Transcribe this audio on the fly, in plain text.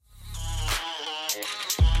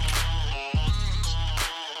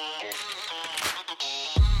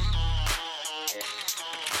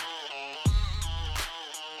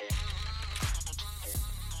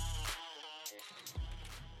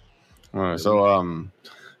All right, so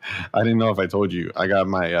I didn't know if I told you I got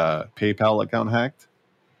my PayPal account hacked.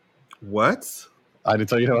 What? I didn't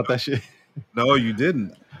tell you about that shit. No, you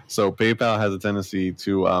didn't. So PayPal has a tendency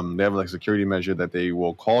to they have like a security measure that they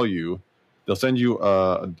will call you. They'll send you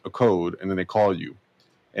a code and then they call you.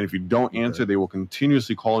 And if you don't answer, they will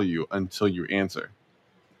continuously call you until you answer.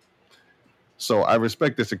 So I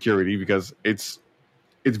respect the security because it's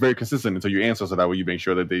very consistent until you answer, so that way you make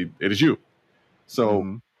sure that it is you.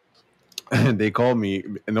 So they called me,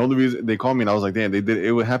 and the only reason they called me, and I was like, damn,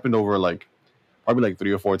 it happened over like probably like 3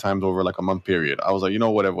 or 4 times over like a month period. I was like,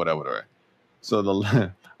 whatever. So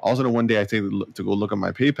also the one day I take to go look at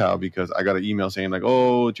my PayPal because I got an email saying like,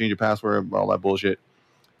 oh, change your password, all that bullshit.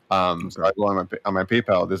 So I go on my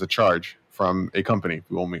PayPal. There's a charge from a company.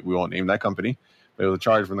 We won't name that company, but it was a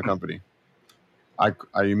charge from the company. I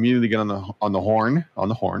immediately get on the horn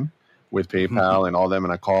with PayPal and all them,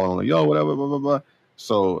 and I call them like, yo, whatever, blah blah blah.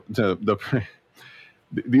 So these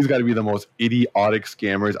got to be the most idiotic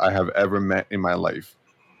scammers I have ever met in my life.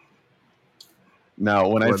 Now,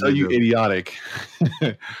 when I tell you idiotic,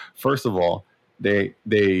 first of all, they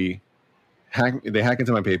hack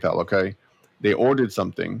into my PayPal. Okay, they ordered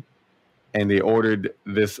something, and they ordered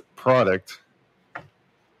this product.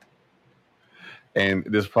 And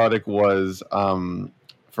this product was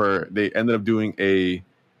they ended up doing a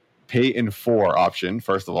pay in 4 option,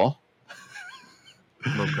 first of all.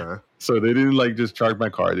 Okay. So they didn't like just charge my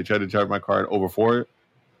card. They tried to charge my card over 4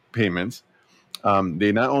 payments.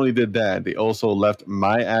 They not only did that, they also left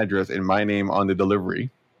my address and my name on the delivery.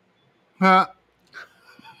 Huh.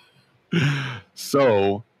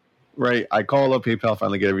 So, right, I call up PayPal,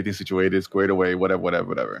 finally get everything situated, squared away,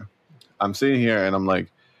 whatever. I'm sitting here and I'm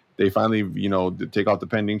like, they finally, take out the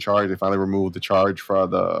pending charge. They finally removed the charge for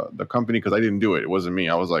the company because I didn't do it. It wasn't me.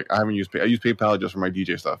 I was like, I use PayPal just for my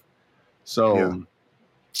DJ stuff. So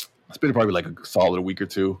it's been probably like a solid week or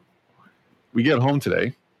 2. We get home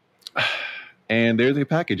today, and there's a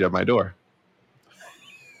package at my door.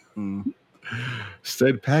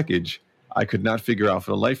 Said package, I could not figure out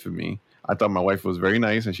for the life of me. I thought my wife was very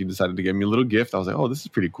nice, and she decided to give me a little gift. I was like, oh, this is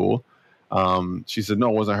pretty cool. She said, no,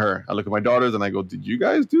 it wasn't her. I look at my daughters and I go, did you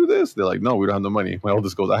guys do this? They're like, no, we don't have the money. My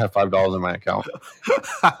oldest goes, I have $5 in my account.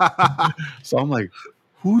 So I'm like,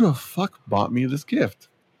 who the fuck bought me this gift?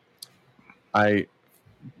 I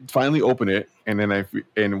finally open it, and then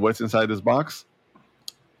and what's inside this box?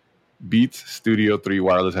 Beats Studio 3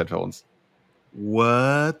 wireless headphones.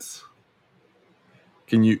 What?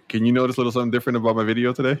 Can you notice a little something different about my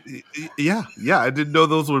video today? Yeah. I didn't know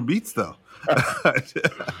those were Beats though.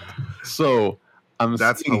 So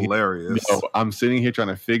that's hilarious. I'm sitting here trying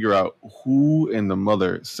to figure out who in the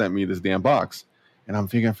mother sent me this damn box, and I'm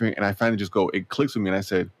figuring, and I finally just go. It clicks with me, and I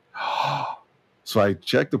said, oh. So I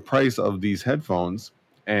checked the price of these headphones,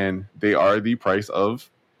 and they are the price of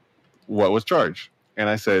what was charged. And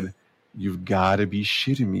I said, you've got to be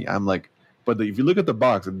shitting me. I'm like, but if you look at the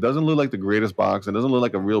box, it doesn't look like the greatest box. It doesn't look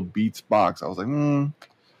like a real Beats box. I was like,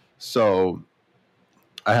 So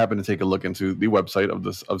I happened to take a look into the website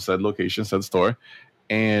of said location, said store,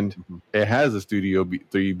 and it has a Studio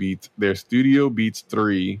 3 Beats. Their Studio Beats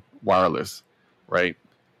 3 wireless, right?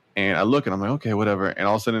 And I look and I'm like, okay, whatever. And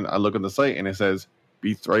all of a sudden I look on the site and it says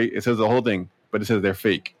Beats, right? It says the whole thing, but it says they're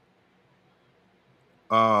fake.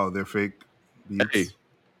 Oh, they're fake Beats. Hey,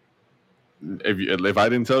 if I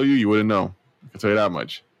didn't tell you, you wouldn't know. I can tell you that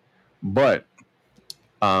much. But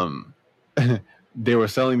they were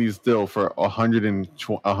selling these still for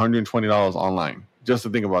 $120 online. Just to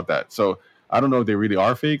think about that. So I don't know if they really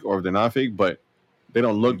are fake or if they're not fake, but they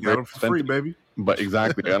don't look very for free, baby. But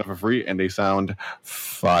exactly, they got it for free, and they sound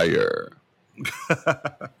fire.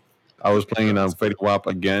 I was playing Fetty Wap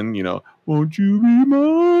again. Won't you be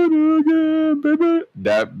mine again, baby?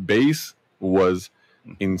 That bass was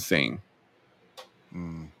insane.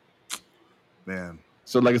 Man.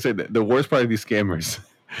 So, like I said, the worst part of these scammers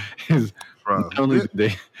is not only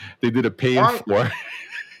they did a pay in 4.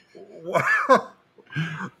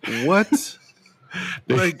 What?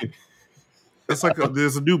 It's like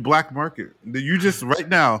there's a new black market. You just right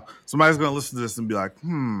now, somebody's going to listen to this and be like,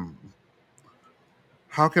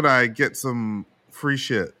 how can I get some free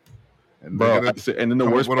shit? And then the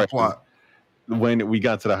worst part, when we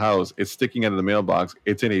got to the house, it's sticking out of the mailbox.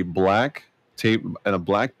 It's in a black tape and a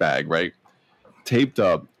black bag, right? Taped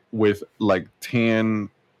up with like tan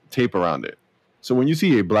tape around it. So when you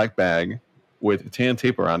see a black bag with tan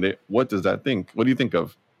tape around it, what do you think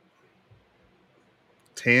of?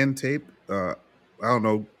 Tan tape? I don't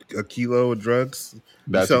know, a kilo of drugs?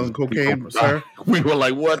 That's selling cocaine, sir? We were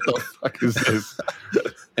like, what the fuck is this?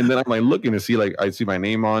 And then I'm like looking to see, like, I see my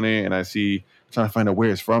name on it, and I see trying to find out where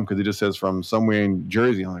it's from because it just says from somewhere in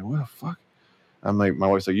Jersey. I'm like, what the fuck? I'm like, my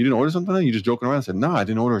wife's like, you didn't order something? You just joking around? I said, no, I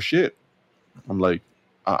didn't order shit. I'm like,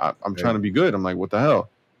 I'm trying to be good. I'm like, what the hell?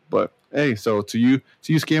 But hey, so to you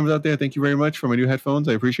scammers out there, thank you very much for my new headphones.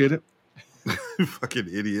 I appreciate it. Fucking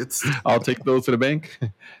idiots. I'll take those to the bank.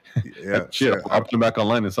 Yeah, shit. I'll put them back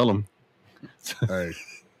online and sell them. Hey.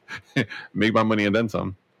 Make my money and then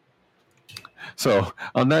some. So,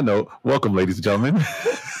 on that note, welcome, ladies and gentlemen,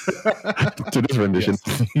 to this rendition.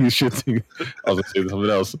 Yes. You should think I was going to say something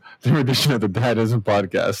else. The rendition of the Dadism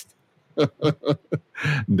podcast.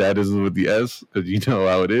 Dadism with the S, because you know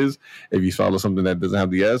how it is. If you follow something that doesn't have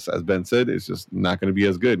the S, as Ben said, it's just not going to be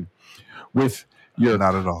as good. With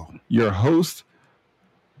not at all. Your host,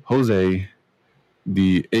 Jose,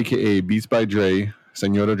 the AKA Beats by Dre,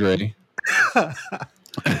 Senora Dre.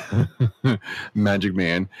 Magic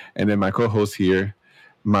Man, and then my co-host here,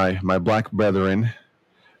 my black brethren,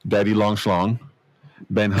 Daddy Long Schlong,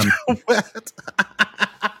 Ben Ham. What?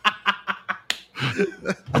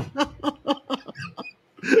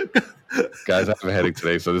 Guys, I have a headache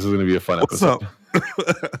today, so this is going to be a fun episode.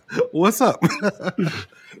 What's up?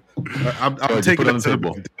 I'm taking it on the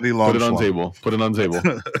table. Put it on the table. Put it on the table.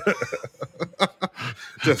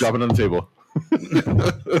 Just drop it on the table.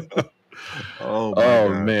 Oh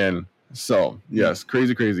man. So yes,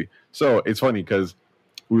 crazy. So it's funny because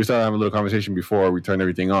we started having a little conversation before we turned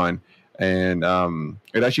everything on, and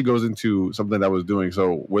it actually goes into something that I was doing.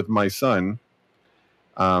 So with my son,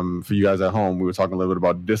 for you guys at home, we were talking a little bit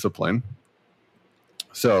about discipline.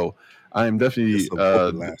 So I am definitely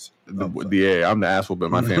I'm the ass whoop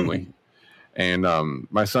in my family, and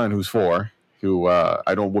my son who's 4, who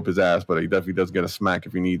I don't whoop his ass, but he definitely does get a smack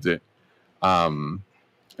if he needs it.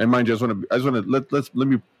 And mind you, I just want to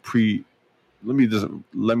let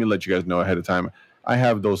me let you guys know ahead of time. I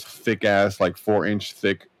have those thick ass, like 4-inch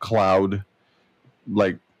thick cloud,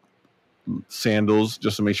 like sandals,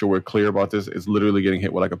 just to make sure we're clear about this. It's literally getting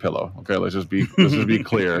hit with like a pillow. Okay, let's just be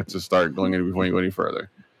clear to start going in before you go any further.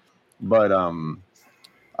 But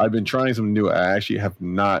I've been trying some new. I've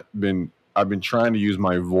been trying to use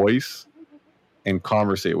my voice and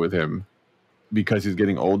conversate with him because he's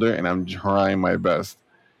getting older, and I'm trying my best.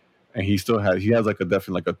 And he has like a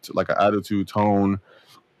definitely like an attitude tone,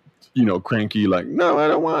 cranky, like, no, I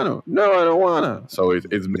don't want to. So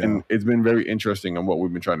it's been very interesting on what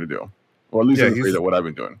we've been trying to do. Or at least he's what I've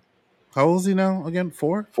been doing. How old is he now again?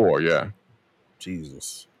 4? 4, yeah.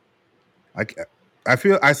 Jesus. I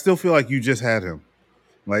still feel like you just had him.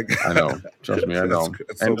 Like, I know. Trust me, I know.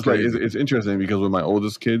 And it's interesting because with my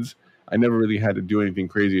oldest kids, I never really had to do anything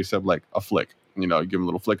crazy except like a flick. Give them a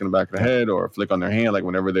little flick in the back of the head or a flick on their hand, like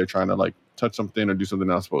whenever they're trying to like touch something or do something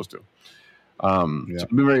they're not supposed to. So it's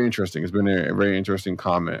been very interesting. It's been a very interesting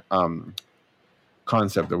concept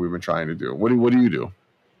that we've been trying to do. What do you do?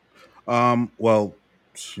 Well,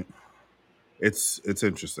 it's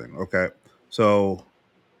interesting. Okay. So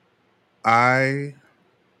I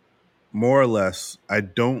more or less, I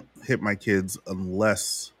don't hit my kids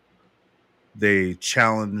unless they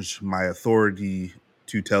challenge my authority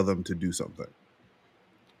to tell them to do something.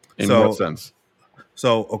 In what sense?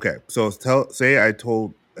 So, okay. So say I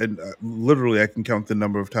told, and literally I can count the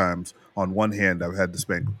number of times on one hand I've had to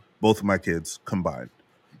spank both of my kids combined,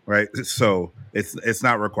 right? So it's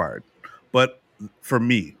not required. But for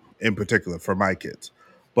me in particular, for my kids.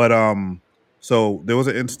 But so there was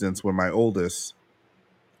an instance where my oldest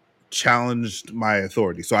challenged my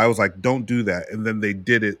authority. So I was like, don't do that. And then they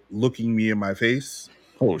did it looking me in my face.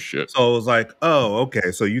 Oh, shit. So I was like, oh,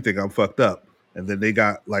 okay. So you think I'm fucked up. And then they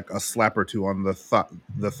got like a slap or two on the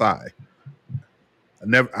thigh.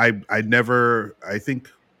 I think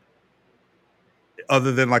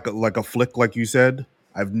other than like a flick, like you said,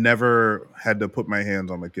 I've never had to put my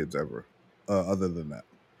hands on my kids ever, other than that.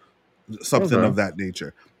 Something of that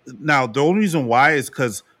nature. Now, the only reason why is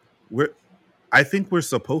because I think we're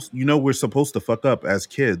supposed to fuck up as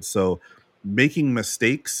kids. So making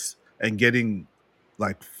mistakes and getting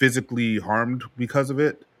like physically harmed because of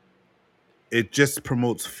it, it just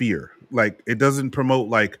promotes fear. Like it doesn't promote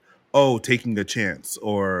like, oh, taking a chance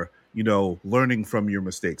or, learning from your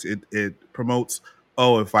mistakes. It promotes,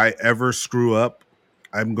 oh, if I ever screw up,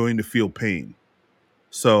 I'm going to feel pain.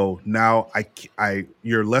 So now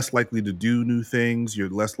you're less likely to do new things. You're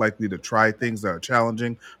less likely to try things that are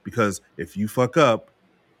challenging because if you fuck up,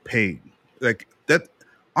 pain. Like that.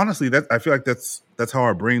 Honestly, I feel like that's how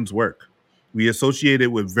our brains work. We associate it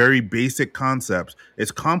with very basic concepts.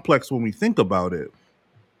 It's complex when we think about it,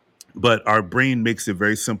 but our brain makes it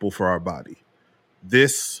very simple for our body.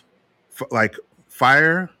 This, like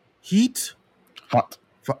fire, heat,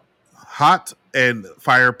 hot, and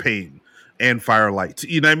fire, pain. and firelight.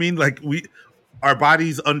 You know what I mean? Like our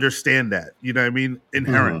bodies understand that. You know what I mean?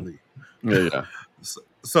 Inherently. Yeah.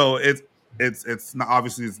 So it's not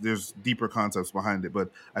obviously there's deeper concepts behind it, but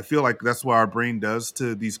I feel like that's what our brain does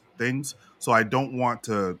to these things. So I don't want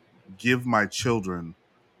to give my children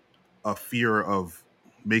a fear of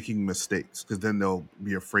making mistakes because then they'll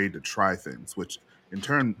be afraid to try things, which in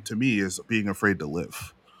turn to me is being afraid to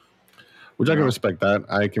live. Which I can respect that.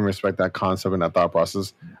 I can respect that concept and that thought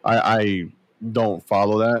process. I don't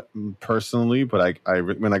follow that personally, but I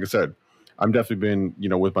mean, like I said, I'm definitely been, you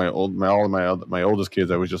know, with my oldest kids,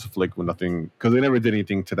 I was just flick with nothing because they never did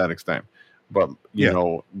anything to that extent. But you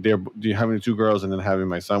know, they're having 2 girls and then having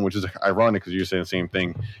my son, which is ironic because you're saying the same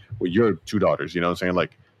thing with your 2 daughters. You know what I'm saying?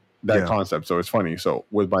 Like that concept. So it's funny. So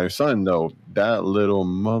with my son though, that little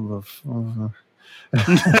motherfucker.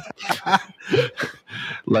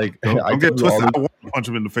 Like I get twisted. I want to punch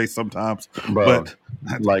him in the face sometimes, but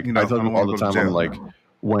like I tell him all the time, I'm like,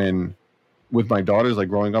 when with my daughters, like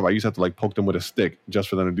growing up, I used to have to like poke them with a stick just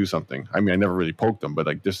for them to do something. I mean, I never really poked them, but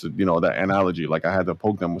like just, you know, that analogy, like I had to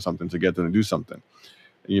poke them with something to get them to do something,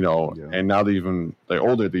 you know. And now they're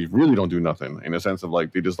older, they really don't do nothing in the sense of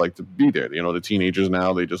like they just like to be there. You know, the teenagers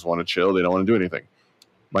now, they just want to chill, they don't want to do anything.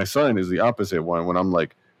 My son is the opposite one. When I'm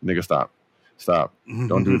like, nigga, stop,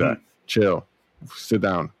 don't do that, chill, sit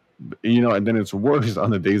down, you know. And then it's worse on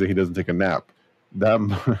the days that he doesn't take a nap.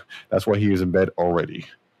 That's why he is in bed already.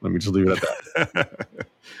 Let me just leave it at that.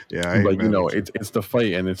 But you know, it's the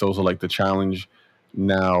fight, and it's also like the challenge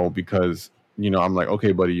now because, you know, I'm like,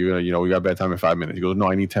 okay, buddy, you know, we got bedtime in 5 minutes. He goes,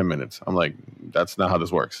 no, I need 10 minutes. I'm like, that's not how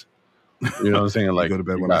this works. You know what I'm saying? Like, go to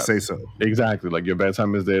bed when I say so. Exactly. Like your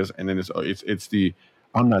bedtime is this, and then it's the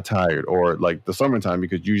I'm not tired, or like the summertime,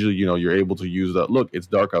 because usually, you know, you're able to use the look, it's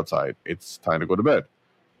dark outside, it's time to go to bed.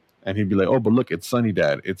 And he'd be like, oh, but look, it's sunny,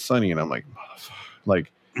 Dad. It's sunny. And I'm like,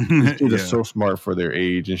 these kids are so smart for their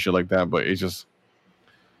age and shit like that. But it's just,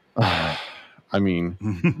 I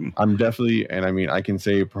mean, I'm definitely, and I mean, I can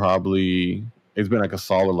say probably it's been like a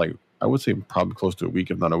solid, like, I would say probably close to a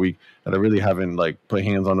week, if not a week, that I really haven't like put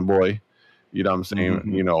hands on the boy. You know what I'm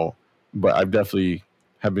saying? You know, but I've definitely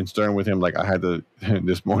have been stern with him. Like I had to,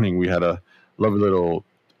 this morning we had a lovely little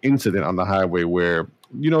incident on the highway where,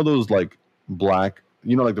 you know, those like black,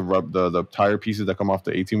 you know, like the tire pieces that come off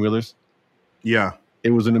the 18-wheelers. Yeah. It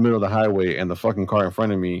was in the middle of the highway, and the fucking car in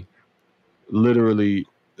front of me literally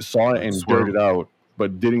saw it and dirted out,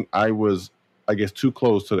 but I was, I guess, too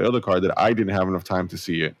close to the other car that I didn't have enough time to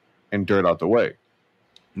see it and dirt out the way.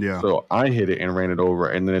 Yeah. So I hit it and ran it over,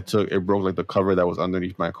 and then it broke like the cover that was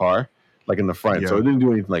underneath my car, like in the front. So it didn't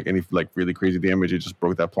do anything like really crazy damage. It just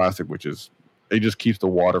broke that plastic, it just keeps the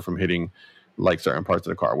water from hitting like certain parts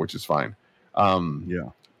of the car, which is fine.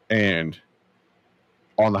 And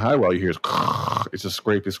on the highway, you hear it's just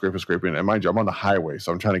scraping. And mind you, I'm on the highway,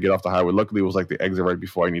 so I'm trying to get off the highway. Luckily, it was like the exit right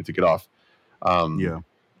before I need to get off. So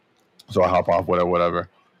I hop off, whatever.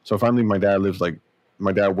 So finally, my dad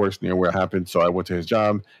works near where it happened, so I went to his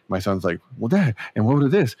job. My son's like, well, Dad, and what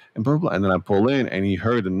was this? And blah, blah, blah. And then I pull in, and he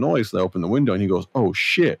heard the noise, so I open the window, and he goes, oh,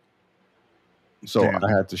 shit. So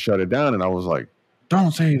I had to shut it down, and I was like,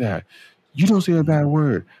 don't say that. You don't say a bad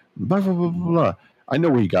word. Blah, blah, blah, blah, blah. I know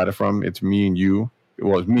where he got it from. It's me and you.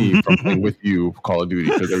 Well, it's me from playing with you Call of Duty,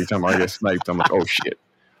 because every time I get sniped, I'm like, oh, shit.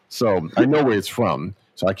 So I know where it's from,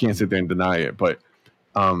 so I can't sit there and deny it. But,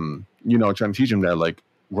 you know, trying to teach him that, like,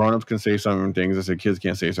 grown-ups can say certain things. I said kids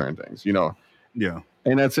can't say certain things, you know. Yeah.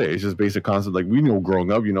 And that's it. It's just basic concept. Like, we know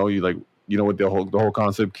growing up, you know, what the whole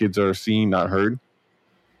concept, kids are seen, not heard.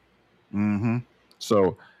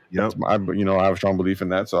 So I have a strong belief in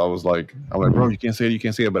that. So I'm like, bro, you can't say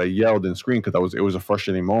it. But I yelled and screamed because it was a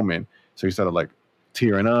frustrating moment. So he started like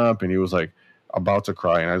tearing up, and he was like about to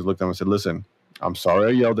cry. And I just looked at him and said, listen, I'm sorry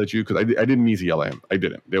I yelled at you, because I didn't need to yell at him. I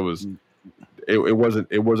didn't. It wasn't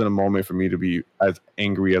a moment for me to be as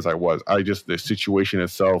angry as I was. The situation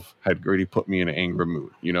itself had already put me in an angry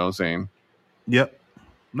mood. You know what I'm saying? Yep.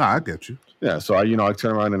 No, I get you. Yeah. So I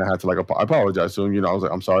turned around and I had to I apologize to him. You know, I was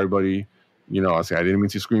like, I'm sorry, buddy. You know, I said, I didn't mean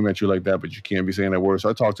to scream at you like that, but you can't be saying that word. So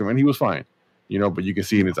I talked to him, and he was fine. You know, but you can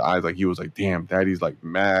see in his eyes, like, he was like, damn, Daddy's like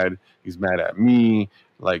mad. He's mad at me.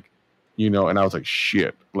 Like, you know, and I was like,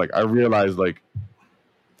 shit. Like, I realized, like,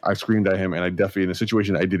 I screamed at him, and I definitely, in a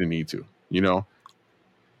situation I didn't need to, you know?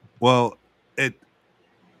 Well,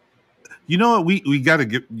 you know what? We got to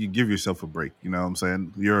give yourself a break. You know what I'm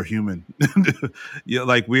saying? You're a human.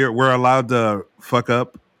 Like, we're allowed to fuck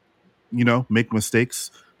up, you know, make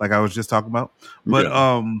mistakes, like I was just talking about.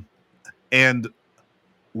 But, and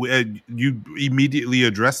you immediately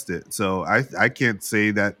addressed it. So I can't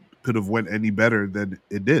say that could have went any better than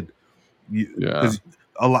it did.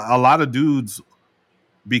 a lot of dudes,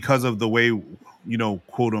 because of the way,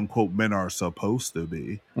 quote unquote, men are supposed to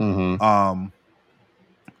be,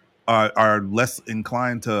 are less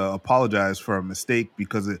inclined to apologize for a mistake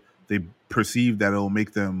because they perceive that it'll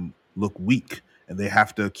make them look weak, and they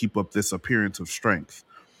have to keep up this appearance of strength.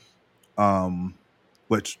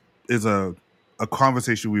 Which is a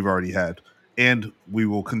conversation we've already had, and we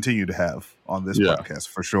will continue to have on this podcast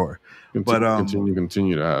for sure.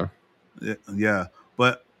 Continue to have. Yeah,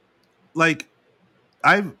 but like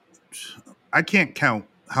I can't count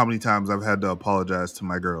how many times I've had to apologize to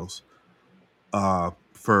my girls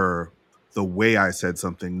for the way I said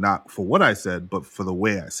something, not for what I said, but for the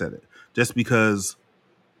way I said it. Just because,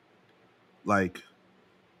 like,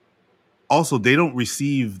 also they don't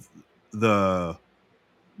receive the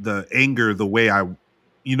anger the way I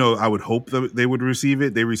would hope that they would receive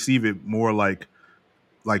it. They receive it more like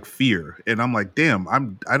fear, and I'm like, damn,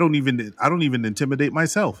 I don't even intimidate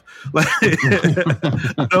myself. Like,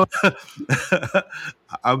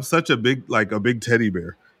 I'm such a big teddy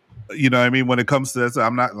bear. You know what I mean? When it comes to this,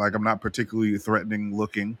 I'm not particularly threatening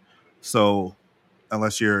looking. So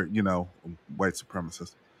unless you're, white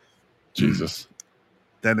supremacist, Jesus,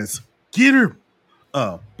 then it's get her.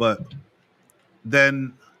 But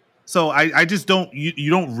then, so I just don't, you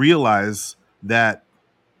don't realize that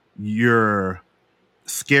you're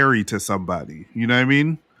scary to somebody. You know what I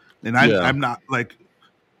mean? And I'm not like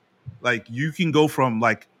you can go from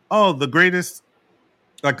the greatest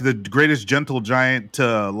gentle giant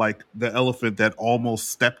to like the elephant that almost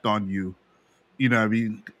stepped on you. You know what I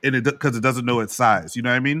mean? And because it doesn't know its size. You know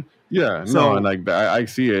what I mean? Yeah. So, no, and like I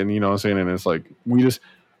see it, and I'm saying, and it's like we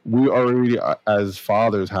already as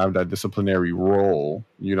fathers have that disciplinary role.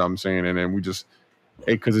 You know what I'm saying? And then we just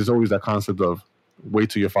because there's always that concept of wait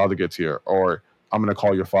till your father gets here, or I'm going to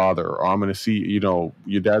call your father, or I'm going to see, your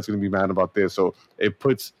dad's going to be mad about this. So it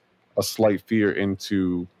puts a slight fear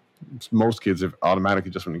into most kids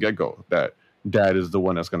automatically just from the get-go that dad is the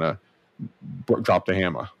one that's going to drop the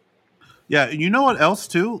hammer. Yeah. You know what else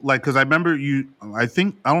too? Like, because I remember I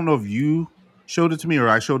don't know if you showed it to me or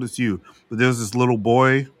I showed it to you, but there's this little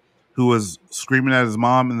boy who was screaming at his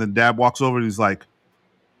mom, and the dad walks over and he's like,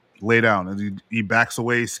 lay down, and he backs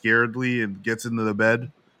away scaredly and gets into the bed.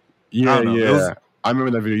 Yeah, I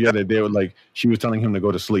remember that video. Yeah, they were she was telling him to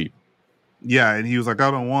go to sleep. Yeah, and he was like, I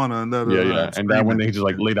don't want to. Yeah. And that when they just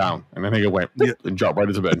lay down, and then he went and dropped right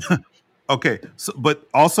into bed. Okay, so but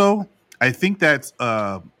also I think that's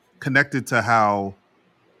connected to how,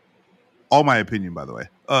 all my opinion, by the way,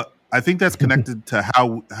 I think that's connected to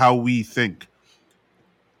how we think.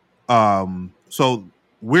 So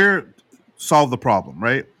we're solve the problem,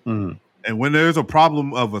 right? Mm-hmm. And when there's a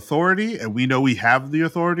problem of authority and we know we have the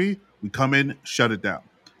authority, we come in, shut it down.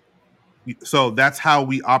 So that's how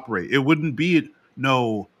we operate. It wouldn't be it's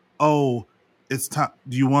time.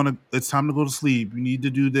 It's time to go to sleep. You need to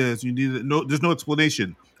do this. There's no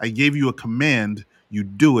explanation. I gave you a command. You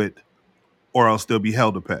do it, or else there'll be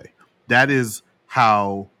hell to pay. That is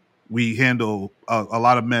how we handle a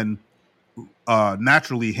lot of men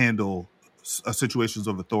naturally handle situations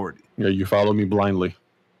of authority. Yeah, you follow me blindly.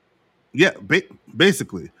 Yeah,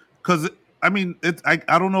 basically, because I mean,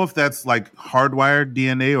 I don't know if that's like hardwired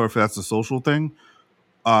DNA or if that's a social thing,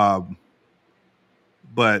 but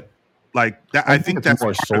like that, I think that's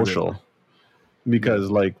more social, because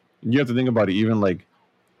you have to think about it. Even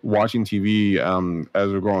watching TV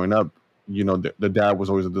as we're growing up, the dad was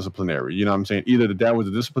always a disciplinary. You know what I'm saying? Either the dad was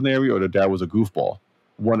a disciplinary or the dad was a goofball.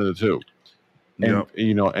 One of the two. And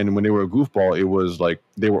and when they were a goofball, it was like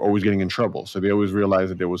they were always getting in trouble. So they always realized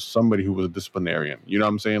that there was somebody who was a disciplinarian. You know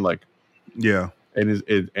what I'm saying?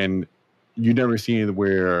 And you never see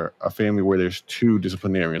where a family where there's two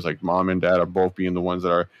disciplinarians, like mom and dad are both being the ones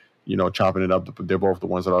that are, chopping it up. They're both the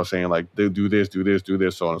ones that are saying they do this,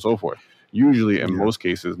 so on and so forth. Usually, in most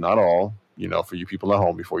cases, not all. For you people at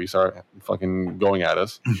home, before you start fucking going at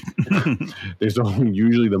us,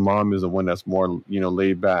 usually the mom is the one that's more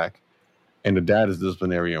laid back. And the dad is the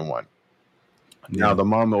disciplinarian one. Yeah. Now, the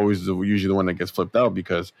mom always is usually the one that gets flipped out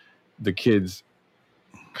because the kids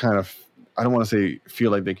kind of, I don't want to say feel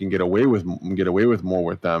like they can get away with more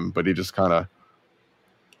with them, but they just kind of,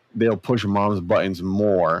 they'll push mom's buttons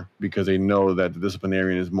more because they know that the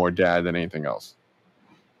disciplinarian is more dad than anything else.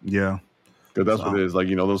 Yeah. Because that's what it is.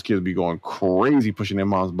 Those kids be going crazy pushing their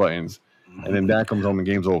mom's buttons, and then dad comes home and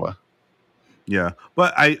game's over. Yeah.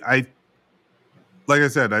 But I like I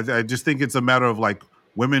said, I just think it's a matter of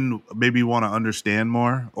women maybe want to understand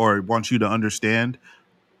more or want you to understand.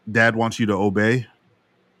 Dad wants you to obey.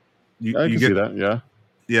 I can see that. Yeah.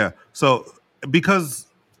 Yeah. So because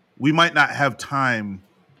we might not have time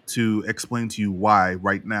to explain to you why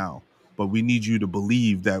right now, but we need you to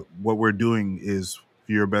believe that what we're doing is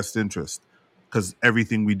for your best interest, because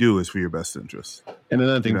everything we do is for your best interest. And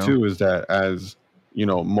another thing too is that, as you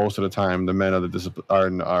know, most of the time the men are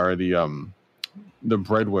the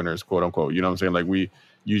breadwinners, quote unquote. You know what I'm saying? Like, we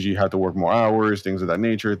usually have to work more hours, things of that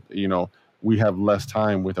nature. You know, we have less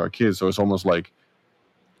time with our kids, so it's almost like,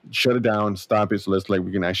 shut it down, stop it, so let's, like,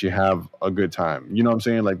 we can actually have a good time. You know what I'm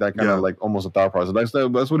saying? Like, that kind of like almost a thought process.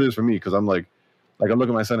 That's what it is for me, because I'm like I look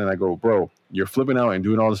at my son and I go, bro, you're flipping out and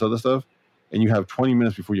doing all this other stuff, and you have 20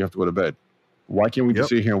 minutes before you have to go to bed. Why can't we just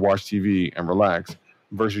sit here and watch TV and relax,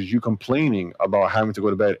 versus you complaining about having to go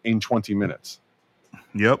to bed in 20 minutes?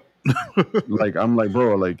 Yep. Like, I'm like,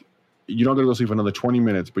 bro, like, you don't gotta go sleep for another 20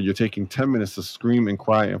 minutes, but you're taking 10 minutes to scream and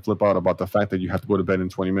cry and flip out about the fact that you have to go to bed in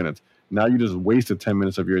 20 minutes. Now you just wasted 10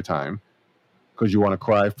 minutes of your time because you want to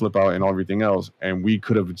cry, flip out, and everything else. And we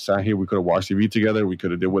could have sat here, we could have watched TV together, we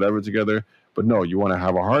could have did whatever together. But no, you want to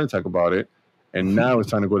have a heart attack about it. And now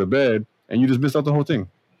it's time to go to bed, and you just missed out the whole thing.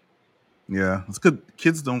 Yeah, it's good.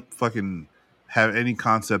 Kids don't fucking have any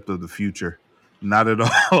concept of the future. Not at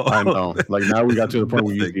all. I know. Like, now we got to the point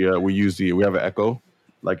where we have an Echo,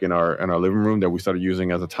 like, in our living room, that we started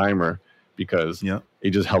using as a timer, because it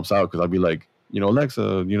just helps out. Because I'll be like,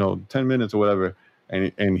 Alexa, 10 minutes or whatever.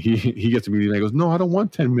 And he gets to me and he goes, no, I don't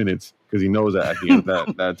want 10 minutes. Because he knows that at the end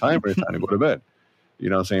of that timer, it's time to go to bed. You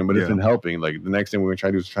know what I'm saying? But it's been helping. Like, the next thing we're going to try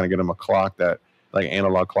to do is trying to get him a clock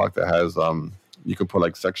analog clock that has, you can put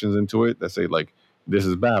like sections into it that say, like, this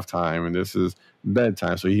is bath time and this is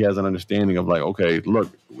bedtime. So he has an understanding of, like, okay, look,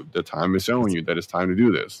 the time is showing you that it's time to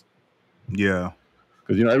do this. Yeah.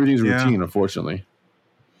 Because, everything's routine, unfortunately.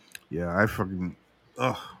 Yeah, I fucking...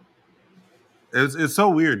 It's so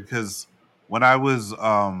weird, because when I was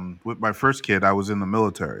with my first kid, I was in the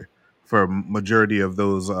military for a majority of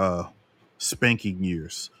those spanking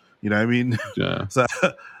years. You know what I mean? Yeah.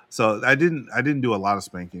 So I didn't do a lot of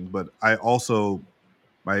spanking, but I also,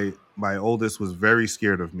 my oldest was very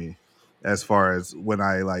scared of me, as far as when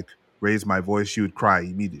I, like, raised my voice, she would cry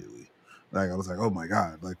immediately. Like, I was like, oh my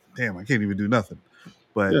God, like, damn, I can't even do nothing.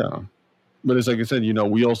 But but it's like I said,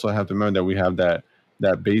 we also have to remember that we have that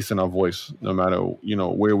bass in our voice, no matter,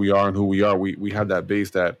 where we are and who we are. We have that bass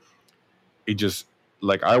that it just,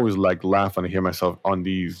 like, I always, like, laugh when I hear myself on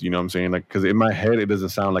these, you know what I'm saying? Like, because in my head, it doesn't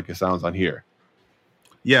sound like it sounds on here.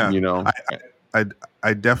 Yeah.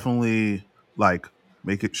 I definitely, like,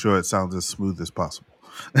 make it sure it sounds as smooth as possible.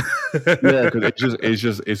 Yeah,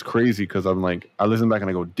 because it's crazy, because I'm like, I listen back and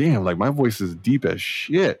I go, damn, like, my voice is deep as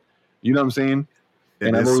shit. You know what I'm saying?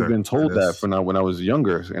 And I've always been told that when I was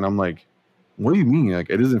younger. And I'm like, what do you mean? Like,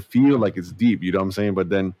 it doesn't feel like it's deep. You know what I'm saying? But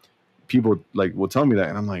then people, like, will tell me that,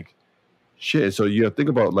 and I'm like, shit. So you have to think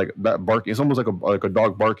about, like, that barking. It's almost like a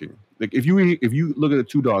dog barking. Like, if you look at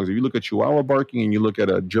two dogs, if you look at Chihuahua barking and you look at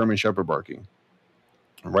a German Shepherd barking,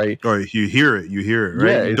 right? Or you hear it,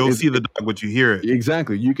 right? Yeah, you don't see the dog, but you hear it.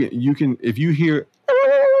 Exactly. You can if you hear,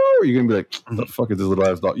 you're gonna be like, what the fuck is this little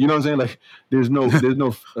ass dog? You know what I'm saying? Like, there's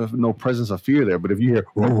no presence of fear there. But if you hear,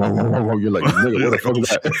 you're like, nigga, where the fuck is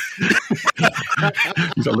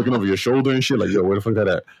that? You start looking over your shoulder and shit, like, yo, where the fuck is that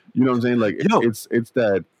at? You know what I'm saying? Like, it's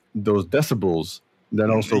that those decibels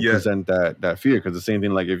that also present that fear. Because the same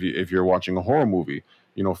thing, like, if you're watching a horror movie,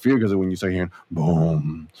 fear because when you start hearing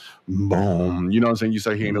boom, boom, you know what I'm saying? You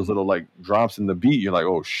start hearing those little, like, drops in the beat. You're like,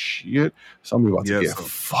 oh shit, somebody about to get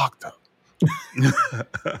fucked up.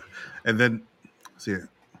 And then, see,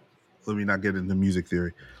 let me not get into music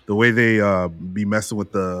theory. The way they be messing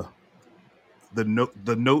with the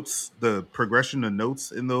notes, the progression of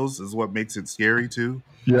notes in those is what makes it scary too.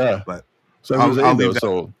 Yeah, but so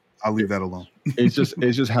I'll leave that alone. it's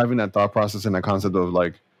just having that thought process and that concept of,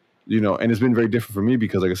 like, and it's been very different for me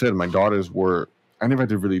because, like I said, my daughters I never had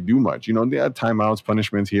to really do much. They had timeouts,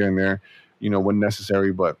 punishments here and there, when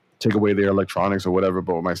necessary, but take away their electronics or whatever.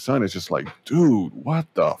 But with my son, it's just like, dude, what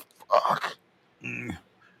the fuck?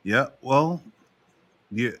 Yeah, well,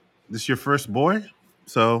 this is your first boy,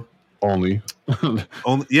 so only,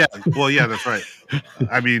 yeah. Well, yeah, that's right.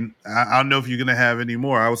 I mean, I don't know if you're gonna have any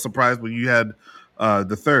more. I was surprised when you had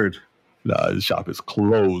the third. Nah, the shop is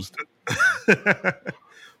closed.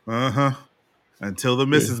 Until the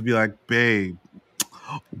missus be like, babe.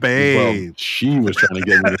 Well, she was trying to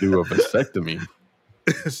get me to do a vasectomy.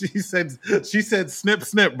 she said, snip,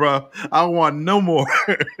 snip, bro. I want no more.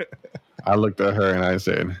 I looked at her and I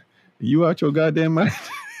said, you out your goddamn mind?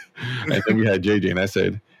 And then we had JJ and I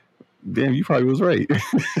said, damn, you probably was right.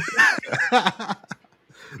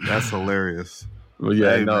 That's hilarious. Well,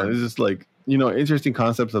 yeah, it's just like, interesting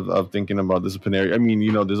concepts of thinking about disciplinary. I mean,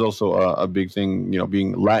 there's also a big thing,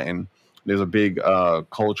 being Latin. there's a big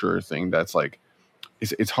culture thing that's like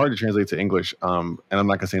it's hard to translate to English. And I'm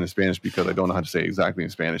not gonna say it in Spanish because I don't know how to say it exactly in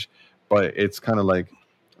Spanish. But it's kind of like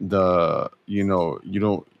the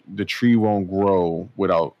tree won't grow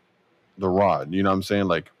without the rod. You know what I'm saying?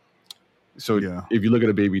 Like, so if you look at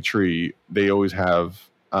a baby tree, they always have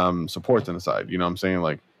supports on the side. You know what I'm saying?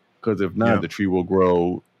 Like, because if not, the tree will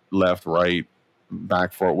grow left, right,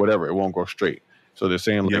 back, forward, whatever. It won't grow straight. So they're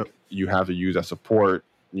saying like you have to use that support.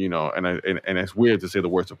 And it's weird to say the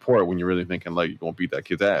word support when you're really thinking like you're gonna beat that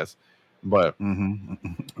kid's ass. But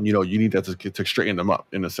you need that to straighten them up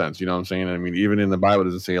in a sense. You know what I'm saying? I mean, even in the Bible,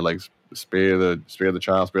 does it say like spare the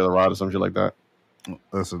child, spare the rod, or something like that?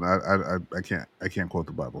 Listen, I can't quote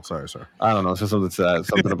the Bible. Sorry, sir. I don't know. It's just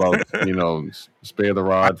something about spare the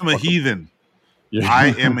rod. I'm a heathen. Yeah.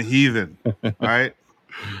 I am a heathen. All right.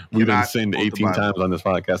 We've been sinned 18 times on this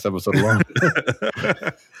podcast episode alone.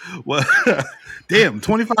 Well, damn,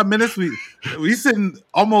 25 minutes. We sin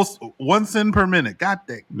almost one sin per minute. God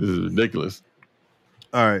dang. This is ridiculous.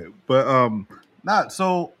 All right, but not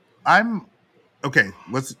so. I'm okay.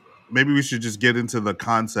 Maybe we should just get into the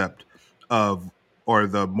concept of or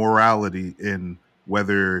the morality in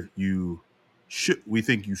whether we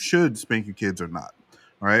think you should spank your kids or not.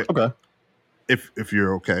 All right. Okay. If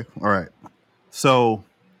you're okay. All right. So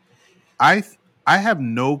I have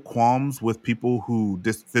no qualms with people who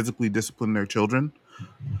physically discipline their children,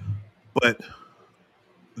 but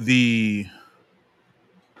it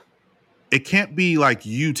can't be like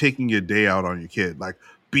you taking your day out on your kid, like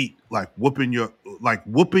whooping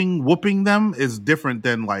them is different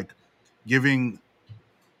than like giving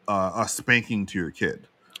a spanking to your kid.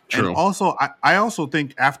 True. And also, I also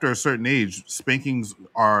think after a certain age, spankings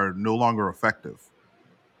are no longer effective.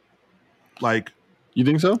 Like, you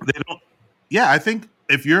think so? They don't. Yeah, I think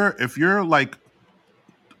if you're like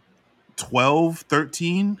 12,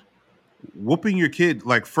 13, whooping your kid,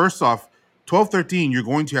 like first off, 12, 13, you're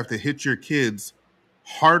going to have to hit your kids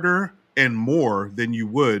harder and more than you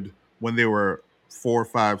would when they were 4,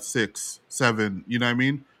 5, 6, 7. You know what I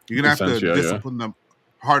mean? You're gonna have to discipline them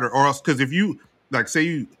harder, or else because if you like say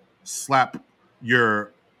you slap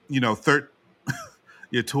your 12,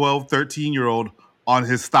 13-year-old on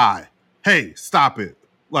his thigh, hey, stop it.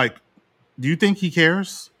 Like, do you think he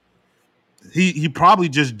cares? He probably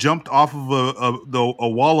just jumped off of a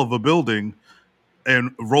wall of a building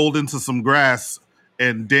and rolled into some grass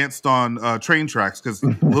and danced on train tracks because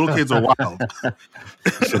little kids are wild.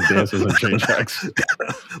 Some dances on train tracks.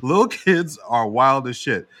 Little kids are wild as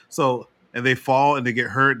shit. So, and they fall and they get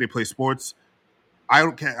hurt. They play sports. I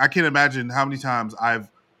can't imagine how many times I've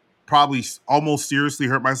probably almost seriously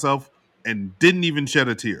hurt myself and didn't even shed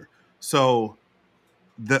a tear. So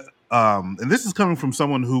and this is coming from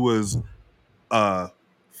someone who was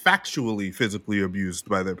factually physically abused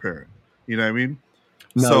by their parent. You know what I mean?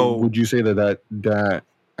 Now, so would you say that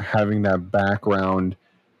having that background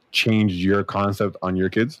changed your concept on your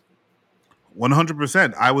kids?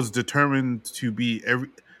 100%. I was determined to be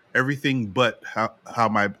everything but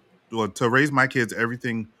to raise my kids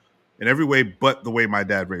everything in every way but the way my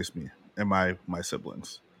dad raised me and my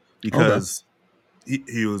siblings, because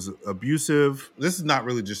he was abusive. This is not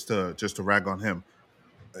really just to rag on him.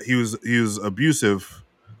 He was abusive,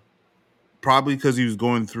 probably because he was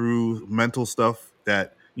going through mental stuff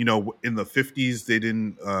that in the 50s they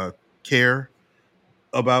didn't care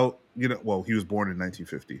about. Well, he was born in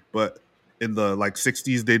 1950, but in the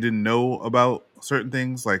 60s they didn't know about certain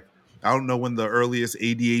things. Like, I don't know when the earliest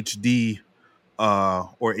ADHD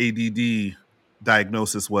or ADD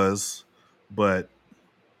diagnosis was, but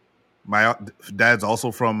my dad's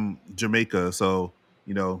also from Jamaica, so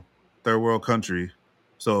third world country,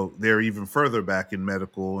 so they're even further back in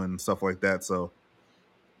medical and stuff like that. So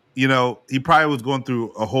he probably was going through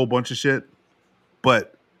a whole bunch of shit,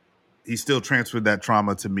 but he still transferred that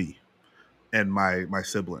trauma to me and my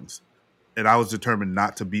siblings, and I was determined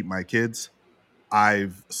not to beat my kids.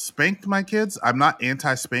 I've spanked my kids. I'm not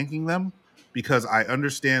anti-spanking them because I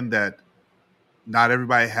understand that not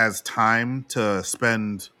everybody has time to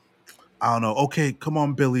spend, I don't know, okay, come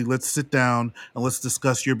on, Billy, let's sit down and let's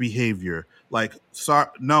discuss your behavior. Like, sorry,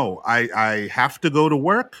 no, I have to go to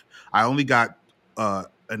work. I only got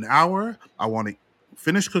an hour. I want to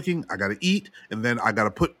finish cooking. I got to eat, and then I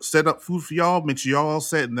got to set up food for y'all, make sure y'all all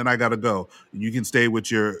set, and then I got to go. And you can stay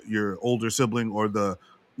with your older sibling or the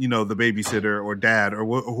babysitter or dad or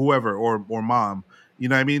whoever or mom. You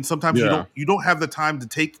know what I mean? Sometimes you don't have the time to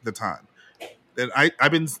take the time. And I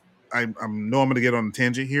know I'm going to get on a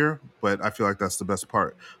tangent here, but I feel like that's the best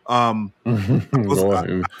part.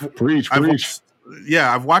 Preach.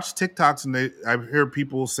 I've watched TikToks and I hear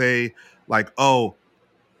people say like, "Oh,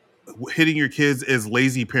 hitting your kids is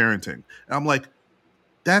lazy parenting. And I'm like,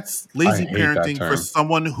 that's I lazy hate that parenting for term.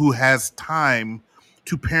 someone who has time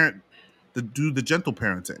to parent, to do the gentle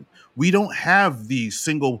parenting. We don't have the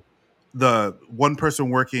one person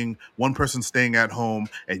working, one person staying at home,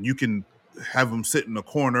 and you can have them sit in a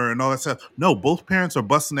corner and all that stuff. No, both parents are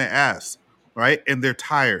busting their ass, right? And they're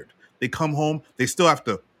tired. They come home, they still have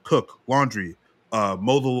to cook, laundry,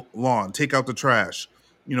 mow the lawn, take out the trash,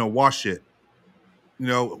 wash it,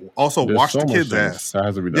 also There's wash so the much kids' things ass. that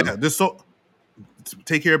has to be done. Yeah,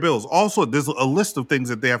 take care of bills. Also, there's a list of things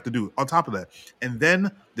that they have to do on top of that. And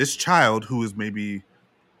then this child who is maybe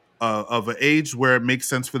of an age where it makes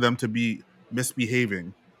sense for them to be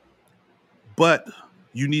misbehaving, but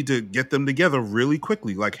you need to get them together really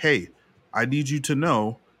quickly. Like, hey, I need you to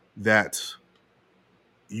know that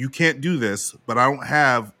you can't do this, but I don't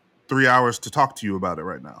have 3 hours to talk to you about it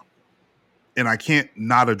right now. And I can't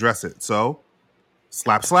not address it. So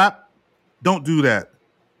slap, slap. Don't do that.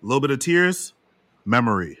 A little bit of tears,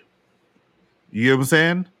 memory. You get what I'm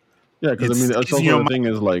saying? Yeah, because I It's mean, that's easy in your also the mind.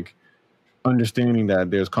 thing is like understanding that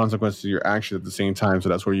there's consequences to your actions at the same time. So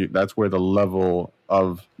that's where the level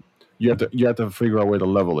of you have to figure out where the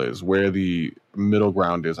level is, where the middle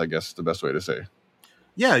ground is. I guess is the best way to say.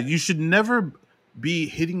 Yeah, you should never be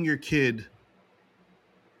hitting your kid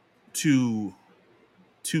to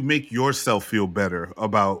make yourself feel better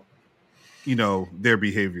about their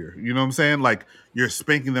behavior. You know what I'm saying? Like you're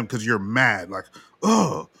spanking them because you're mad. Like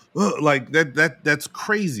like that's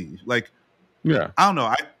crazy. Like Yeah, I don't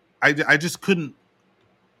know. I just couldn't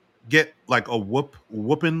get like a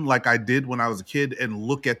whooping like I did when I was a kid and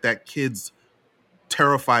look at that kid's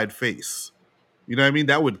terrified face. You know what I mean?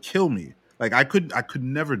 That would kill me. Like I could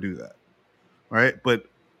never do that. Right? But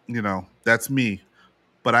that's me.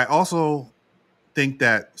 But I also think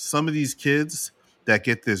that some of these kids that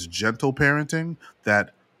get this gentle parenting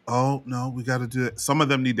that, oh no, we got to do it. Some of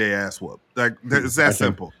them need their ass whooped. Like it's that I can.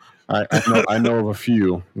 simple. I know of a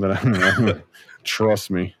few that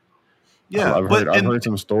trust me. Yeah, I've heard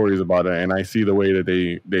some stories about it, and I see the way that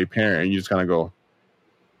they parent, and you just kind of go,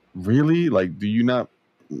 really? Like, do you not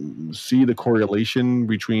see the correlation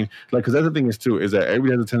between like? Because that's the thing is too is that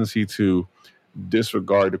everybody has a tendency to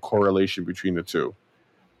disregard the correlation between the two,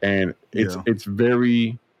 and it's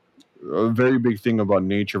very a very big thing about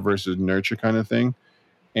nature versus nurture kind of thing,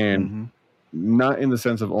 and mm-hmm. not in the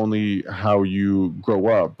sense of only how you grow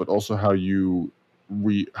up, but also how you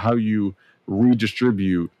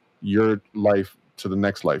redistribute your life to the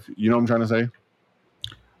next life. You know what I'm trying to say?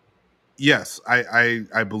 Yes,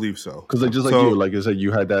 I believe so. Because like just like you, like I said,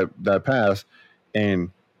 you had that past,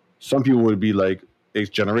 and some people would be like, it's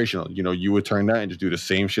generational. You know, you would turn that and just do the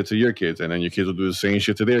same shit to your kids, and then your kids will do the same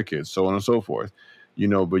shit to their kids, so on and so forth. You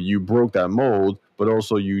know, but you broke that mold, but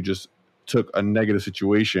also you just took a negative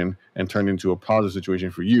situation and turned into a positive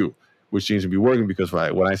situation for you, which seems to be working because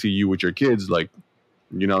when I see you with your kids, like,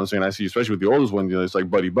 you know what I'm saying? I see, especially with the oldest one, it's like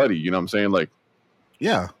buddy buddy. You know what I'm saying? Like,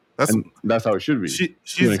 yeah, that's how it should be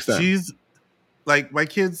to an extent. She's like, my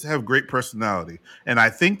kids have great personality, and I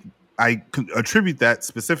think I attribute that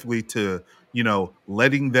specifically to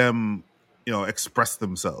letting them express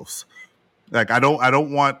themselves. Like I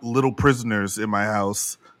don't want little prisoners in my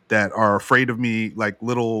house that are afraid of me, like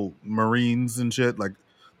little Marines and shit. Like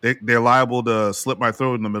they're liable to slit my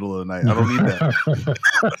throat in the middle of the night. I don't need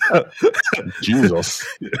that. Jesus.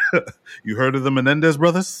 You heard of the Menendez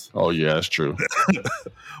brothers? Oh yeah, that's true.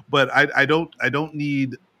 But I don't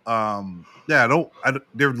need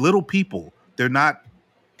they're little people. They're not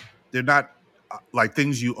like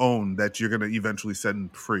things you own that you're gonna eventually set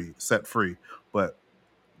free. But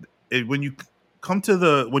when you come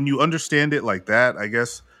to when you understand it like that, I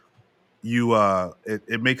guess you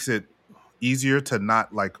it makes it easier to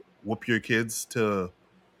not like whoop your kids to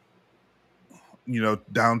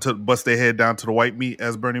down to bust their head down to the white meat,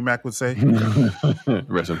 as Bernie Mac would say.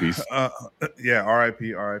 Rest in peace. Yeah,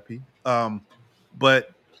 R.I.P.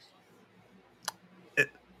 But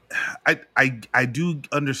I do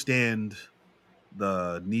understand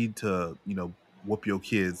the need to whoop your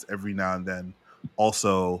kids every now and then.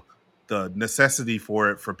 Also, the necessity for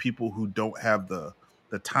it for people who don't have the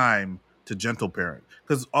time to gentle parent,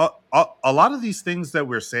 because a lot of these things that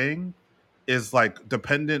we're saying is like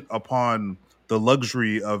dependent upon the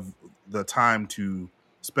luxury of the time to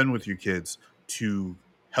spend with your kids to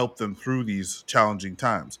help them through these challenging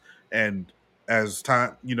times. And as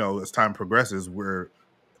time progresses, we're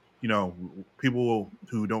people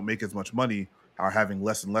who don't make as much money are having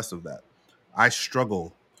less and less of that. I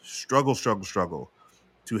struggle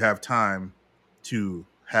to have time to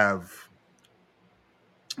have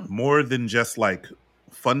more than just like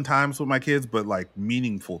fun times with my kids, but like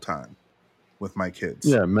meaningful time with my kids.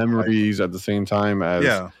 Yeah, memories at the same time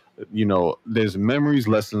as there's memories,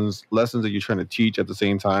 lessons that you're trying to teach at the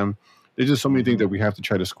same time. There's just so many things that we have to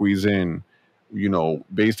try to squeeze in,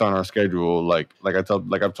 based on our schedule. Like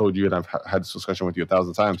I've told you, and I've had this discussion with you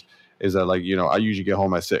 1,000 times, is that I usually get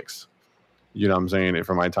home at 6. You know what I'm saying?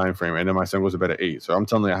 For my time frame. And then my son goes to bed at 8. So I'm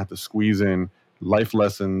telling you, I have to squeeze in life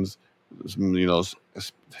lessons,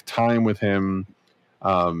 time with him.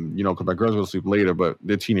 Because my girls go to sleep later, but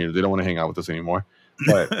they're teenagers. They don't want to hang out with us anymore.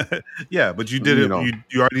 But yeah, but you did it.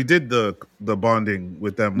 You already did the bonding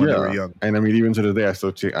with them when they were young. And I mean, even to this day, I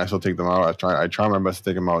still take them out. I try my best to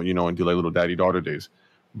take them out, and do like little daddy-daughter days.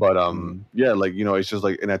 But it's just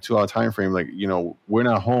like in that 2-hour time frame, we're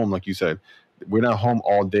not home, like you said. We're not home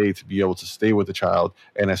all day to be able to stay with the child.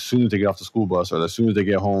 And as soon as they get off the school bus or as soon as they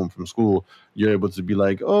get home from school, you're able to be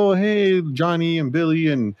like, oh, hey, Johnny and Billy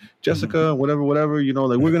and Jessica, whatever, we're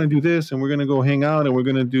going to do this and we're going to go hang out and we're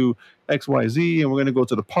going to do X, Y, Z and we're going to go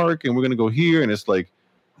to the park and we're going to go here. And it's like,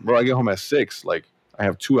 bro, I get home at 6. Like, I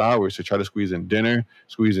have 2 hours to try to squeeze in dinner,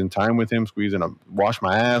 squeeze in time with him, squeeze in wash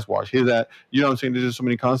my ass, wash his ass. You know what I'm saying? There's just so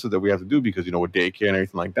many concepts that we have to do because, with daycare and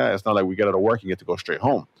everything like that, it's not like we get out of work and get to go straight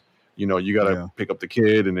home. You got to pick up the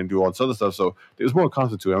kid and then do all this other stuff. So there's more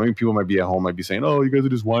concept to it. I mean, people might be at home, might be saying, oh, you guys are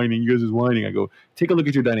just whining. I go, take a look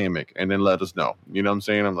at your dynamic and then let us know. You know what I'm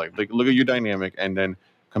saying? I'm like, look at your dynamic and then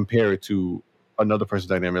compare it to another person's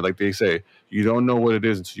dynamic. Like they say, you don't know what it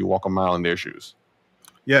is until you walk a mile in their shoes.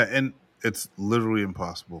 Yeah, and it's literally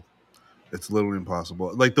impossible.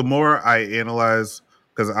 Like the more I analyze,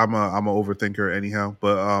 because I'm a overthinker anyhow,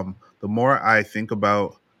 but the more I think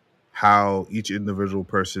about how each individual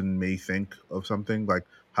person may think of something, like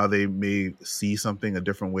how they may see something a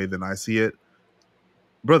different way than I see it.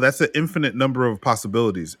 Bro, that's an infinite number of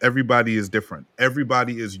possibilities. Everybody is different.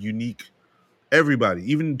 Everybody is unique. Everybody,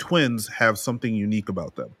 even twins, have something unique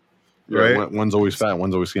about them. Yeah, right? One's always fat,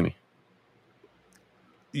 one's always skinny.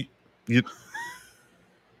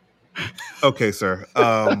 Okay, sir.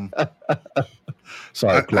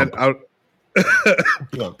 Sorry, plump.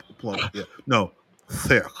 Plump. Yeah. No,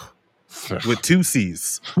 thick. With 2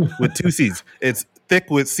 C's. It's thick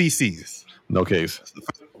with CC's. No case.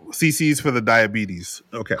 CC's for the diabetes.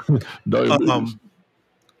 Okay. Diabetes.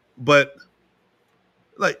 But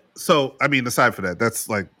so I mean, aside from that, that's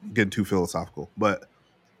like getting too philosophical. But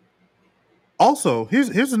also,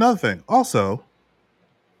 here's another thing. Also,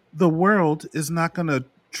 the world is not gonna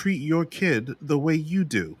treat your kid the way you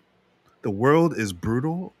do. The world is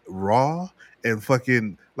brutal, raw, and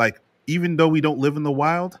fucking even though we don't live in the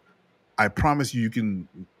wild, I promise you can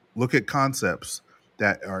look at concepts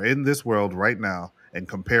that are in this world right now and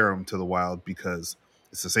compare them to the wild because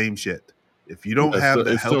it's the same shit. If you don't have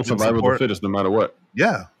the help and support, survival of the fittest, no matter what.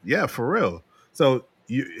 Yeah, for real. So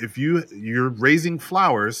if you're raising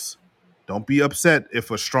flowers, don't be upset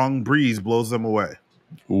if a strong breeze blows them away.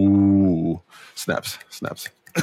 Ooh, snaps.